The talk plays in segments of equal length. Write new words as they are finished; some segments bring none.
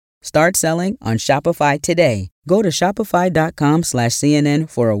Start selling on Shopify today. Go to shopify.com/CNN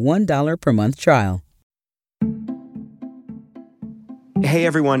for a $1 per month trial. Hey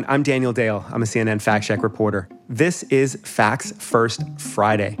everyone, I'm Daniel Dale. I'm a CNN Fact Check reporter. This is Facts First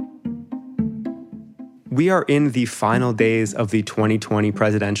Friday. We are in the final days of the 2020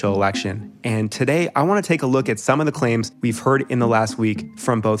 presidential election, and today I want to take a look at some of the claims we've heard in the last week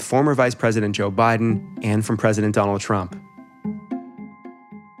from both former Vice President Joe Biden and from President Donald Trump.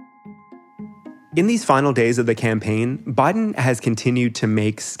 In these final days of the campaign, Biden has continued to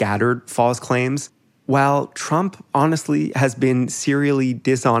make scattered false claims, while Trump honestly has been serially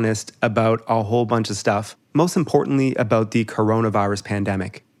dishonest about a whole bunch of stuff, most importantly about the coronavirus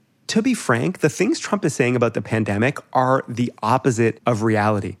pandemic. To be frank, the things Trump is saying about the pandemic are the opposite of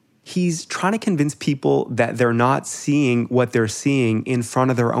reality. He's trying to convince people that they're not seeing what they're seeing in front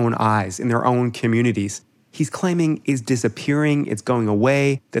of their own eyes, in their own communities. He's claiming it's disappearing, it's going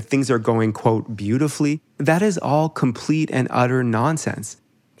away, that things are going, quote, beautifully. That is all complete and utter nonsense.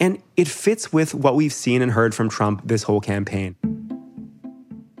 And it fits with what we've seen and heard from Trump this whole campaign.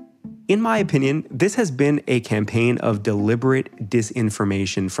 In my opinion, this has been a campaign of deliberate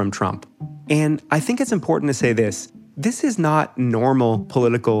disinformation from Trump. And I think it's important to say this. This is not normal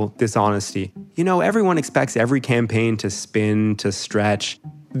political dishonesty. You know, everyone expects every campaign to spin, to stretch.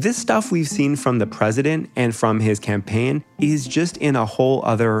 This stuff we've seen from the president and from his campaign is just in a whole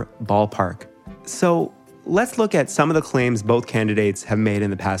other ballpark. So let's look at some of the claims both candidates have made in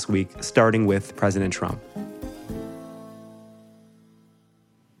the past week, starting with President Trump.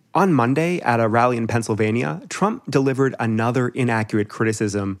 On Monday, at a rally in Pennsylvania, Trump delivered another inaccurate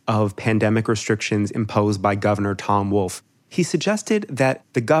criticism of pandemic restrictions imposed by Governor Tom Wolf. He suggested that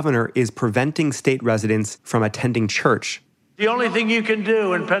the governor is preventing state residents from attending church. The only thing you can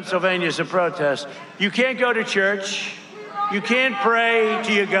do in Pennsylvania is a protest. You can't go to church. You can't pray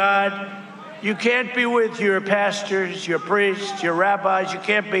to your God. You can't be with your pastors, your priests, your rabbis. You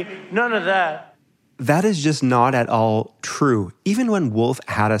can't be none of that. That is just not at all true. Even when Wolf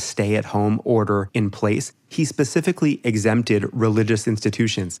had a stay-at-home order in place, he specifically exempted religious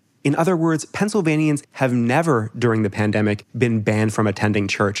institutions. In other words, Pennsylvanians have never, during the pandemic, been banned from attending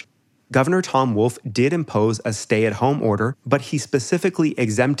church. Governor Tom Wolf did impose a stay-at-home order, but he specifically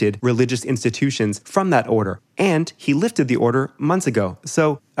exempted religious institutions from that order, and he lifted the order months ago.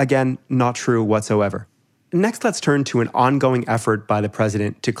 So, again, not true whatsoever. Next, let's turn to an ongoing effort by the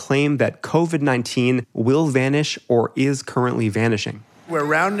president to claim that COVID-19 will vanish or is currently vanishing. We're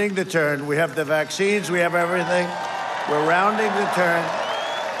rounding the turn. We have the vaccines. We have everything. We're rounding the turn.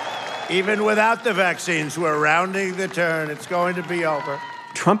 Even without the vaccines, we're rounding the turn. It's going to be over.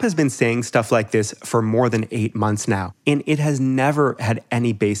 Trump has been saying stuff like this for more than 8 months now, and it has never had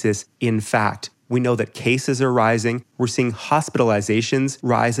any basis in fact. We know that cases are rising. We're seeing hospitalizations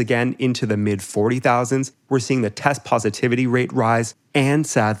rise again into the mid-40,000s. We're seeing the test positivity rate rise. And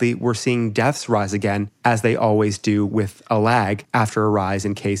sadly, we're seeing deaths rise again, as they always do with a lag after a rise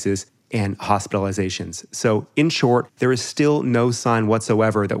in cases and hospitalizations. So in short, there is still no sign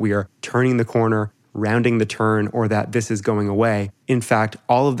whatsoever that we are turning the corner, rounding the turn, or that this is going away. In fact,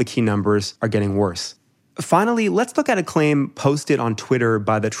 all of the key numbers are getting worse. Finally, let's look at a claim posted on Twitter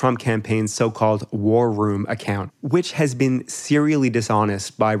by the Trump campaign's so-called War Room account, which has been serially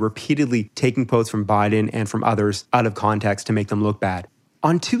dishonest by repeatedly taking quotes from Biden and from others out of context to make them look bad.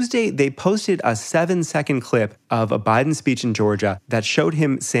 On Tuesday, they posted a 7-second clip of a Biden speech in Georgia that showed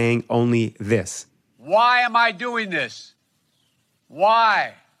him saying only this. Why am I doing this?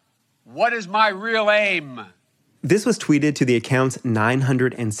 Why? What is my real aim? This was tweeted to the account's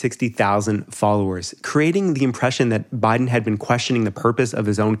 960,000 followers, creating the impression that Biden had been questioning the purpose of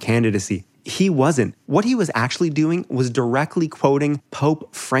his own candidacy. He wasn't. What he was actually doing was directly quoting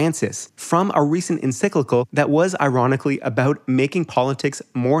Pope Francis from a recent encyclical that was ironically about making politics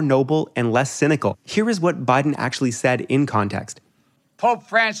more noble and less cynical. Here is what Biden actually said in context. Pope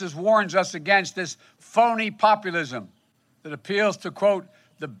Francis warns us against this phony populism that appeals to, quote,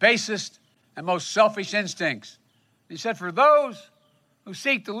 the basest and most selfish instincts. He said, for those who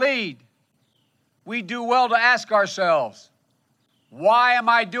seek to lead, we do well to ask ourselves, why am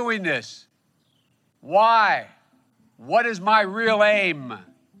I doing this? Why? What is my real aim?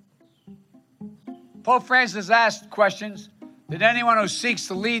 Pope Francis asked questions that anyone who seeks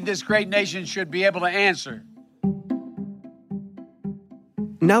to lead this great nation should be able to answer.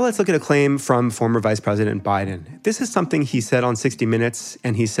 Now let's look at a claim from former Vice President Biden. This is something he said on 60 Minutes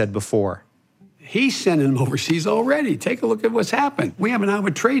and he said before. He's sending them overseas already. Take a look at what's happened. We have now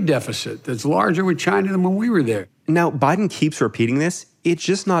a trade deficit that's larger with China than when we were there. Now, Biden keeps repeating this. It's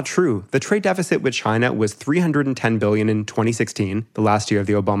just not true. The trade deficit with China was $310 billion in 2016, the last year of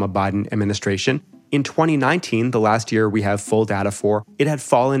the Obama-Biden administration. In 2019, the last year we have full data for, it had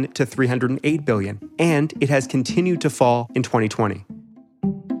fallen to $308 billion, and it has continued to fall in 2020.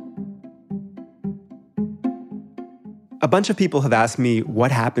 A bunch of people have asked me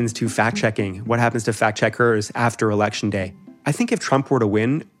what happens to fact-checking, what happens to fact-checkers after Election Day. I think if Trump were to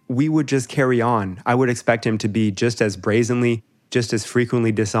win, we would just carry on. I would expect him to be just as brazenly, just as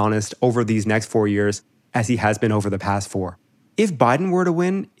frequently dishonest over these next 4 years as he has been over the past 4. If Biden were to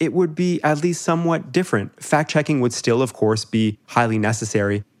win, it would be at least somewhat different. Fact-checking would still, of course, be highly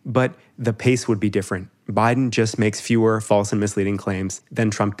necessary, but the pace would be different. Biden just makes fewer false and misleading claims than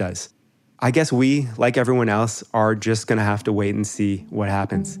Trump does. I guess we, like everyone else, are just going to have to wait and see what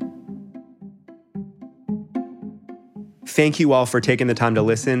happens. Thank you all for taking the time to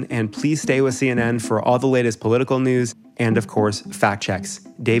listen, and please stay with CNN for all the latest political news and, of course, fact checks.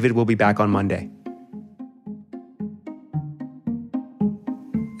 David will be back on Monday.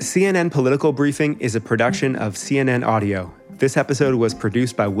 CNN Political Briefing is a production of CNN Audio. This episode was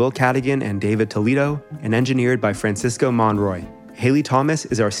produced by Will Cadigan and David Toledo and engineered by Francisco Monroy. Haley Thomas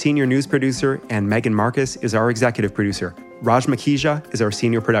is our senior news producer, and Megan Marcus is our executive producer. Raj Makija is our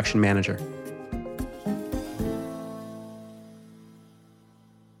senior production manager.